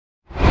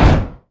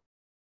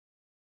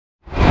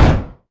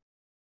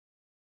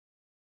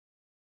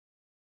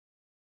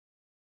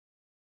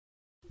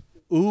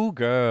Ooh,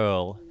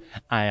 girl.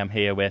 I am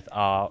here with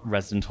our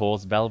resident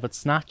host, Velvet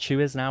Snatch, who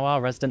is now our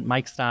resident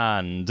mic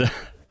stand.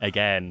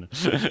 Again.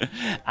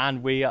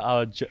 and we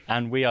are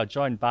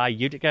joined by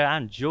Utica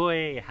and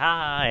Joy.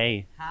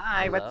 Hi.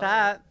 Hi, Hello. what's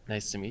up?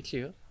 Nice to meet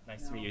you.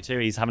 Nice to meet you too.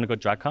 He's having a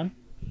good drag con.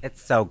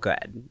 It's so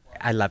good.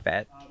 I love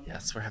it.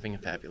 Yes, we're having a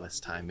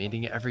fabulous time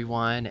meeting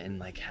everyone and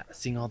like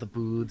seeing all the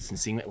booths and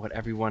seeing what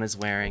everyone is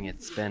wearing.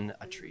 It's been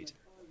a treat.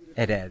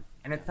 It is.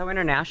 And it's so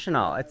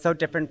international. It's so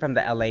different from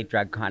the LA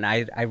drag con.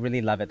 I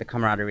really love it. The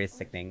camaraderie is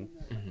sickening.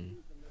 Mm-hmm.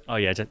 Oh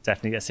yeah,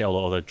 definitely get to see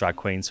all the drag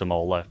queens from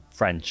all the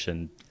French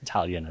and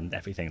Italian and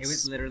everything. It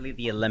was literally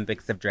the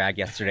Olympics of drag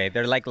yesterday.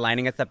 They're like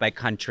lining us up by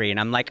country and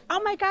I'm like,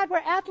 oh my God, we're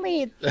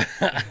athletes.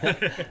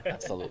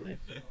 Absolutely.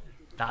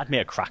 That'd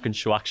make a cracking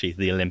show, actually,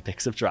 the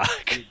Olympics of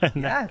drag.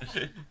 Yes.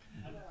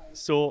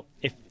 So,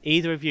 if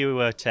either of you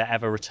were to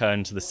ever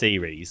return to the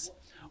series,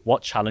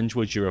 what challenge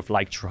would you have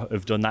liked to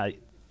have done? That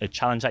a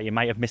challenge that you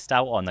might have missed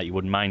out on that you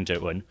wouldn't mind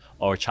doing,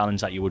 or a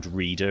challenge that you would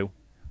redo?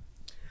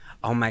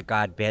 Oh my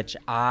God, bitch.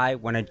 I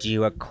want to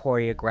do a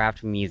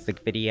choreographed music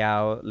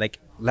video. Like,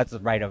 let's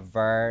write a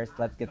verse.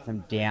 Let's get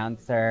some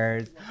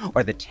dancers.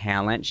 Or the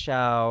talent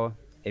show.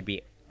 It'd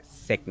be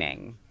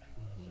sickening.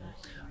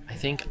 I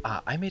think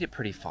I made it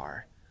pretty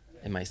far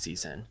in my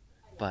season,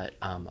 but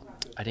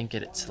I didn't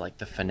get it to like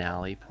the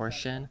finale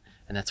portion,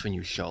 and that's when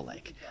you show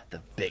like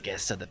the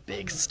biggest of the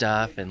big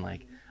stuff. And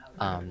like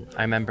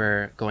I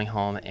remember going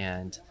home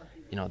and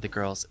the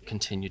girls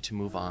continued to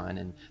move on,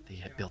 and they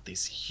had built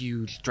these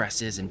huge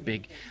dresses and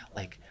big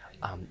like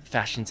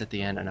fashions at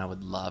the end, and I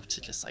would love to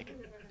just like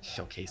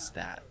showcase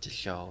that, to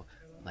show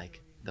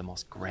like the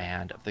most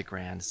grand of the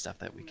grand stuff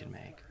that we can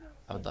make.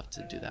 I would love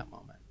to do that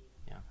moment.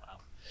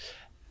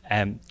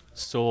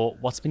 So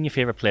what's been your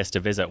favorite place to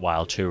visit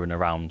while touring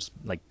around,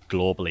 like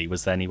globally?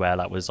 Was there anywhere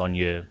that was on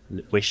your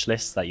wish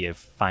list that you've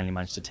finally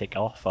managed to tick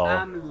off?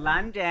 Or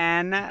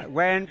London.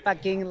 We're in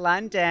fucking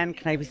London.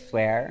 Can I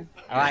swear?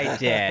 Oh, I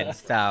did.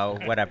 So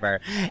whatever.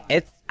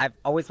 I've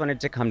always wanted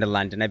to come to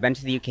London. I've been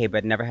to the UK,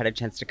 but never had a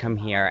chance to come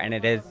here. And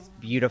it is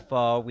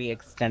beautiful. We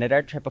extended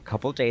our trip a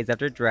couple days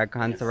after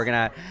DragCon, so we're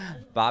gonna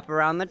bop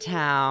around the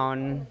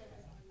town.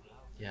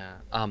 Yeah.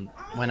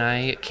 When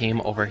I came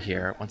over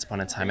here once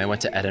upon a time, I went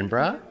to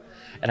Edinburgh,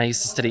 and I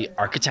used to study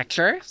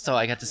architecture. So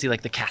I got to see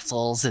like the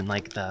castles and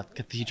like the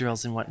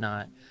cathedrals and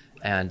whatnot,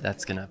 and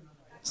that's gonna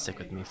stick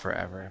with me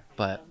forever.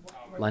 But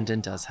London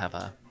does have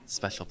a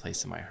special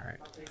place in my heart.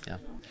 Yeah.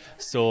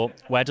 So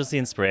where does the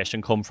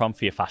inspiration come from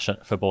for your fashion,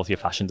 for both your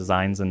fashion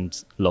designs and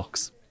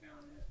looks?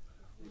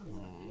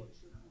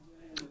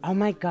 Oh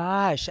my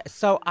gosh.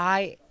 So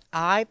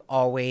I've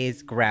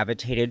always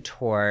gravitated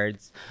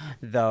towards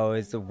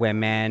those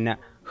women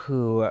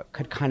who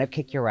could kind of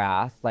kick your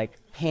ass, like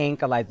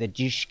Pink, Eliza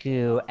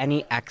Dushku,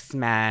 any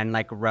X-Men,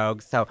 like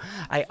Rogue. So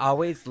I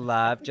always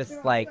love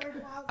just like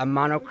a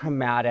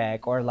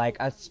monochromatic or like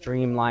a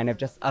streamline of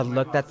just a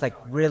look that's like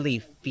really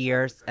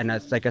fierce and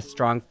it's like a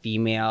strong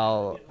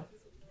female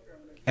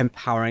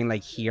empowering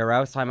like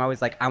hero. So I'm always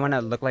like, I want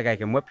to look like I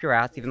can whip your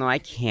ass even though I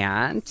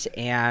can't,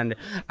 and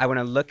I want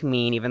to look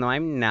mean even though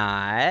I'm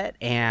not,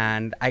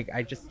 and I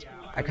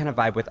kind of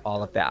vibe with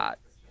all of that,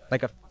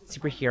 like a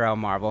superhero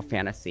Marvel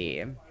fantasy.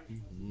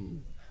 Mm-hmm.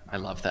 I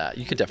love that.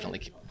 You could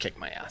definitely kick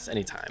my ass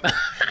anytime.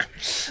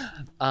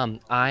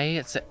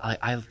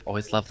 I've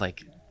always loved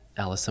like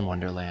Alice in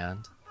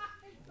Wonderland,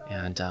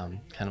 and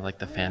kind of like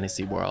the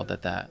fantasy world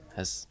that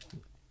has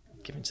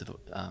given to the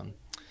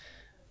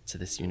to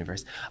this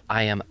universe.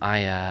 I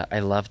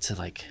love to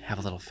like have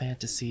a little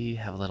fantasy,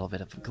 have a little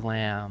bit of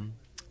glam,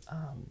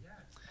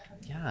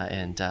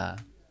 and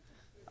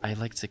I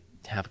like to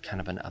have kind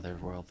of an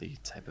otherworldly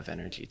type of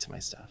energy to my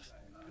stuff.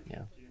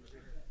 Yeah.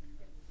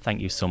 Thank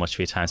you so much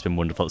for your time. It's been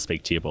wonderful to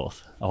speak to you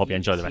both. I hope you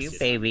enjoy the rest of your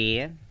day.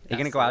 Baby. Are you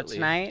gonna go out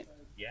tonight?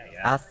 Yeah.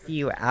 I'll see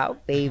you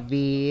out,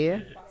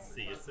 baby.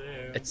 See you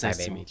soon. It's nice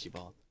Bye, to baby. meet you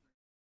both.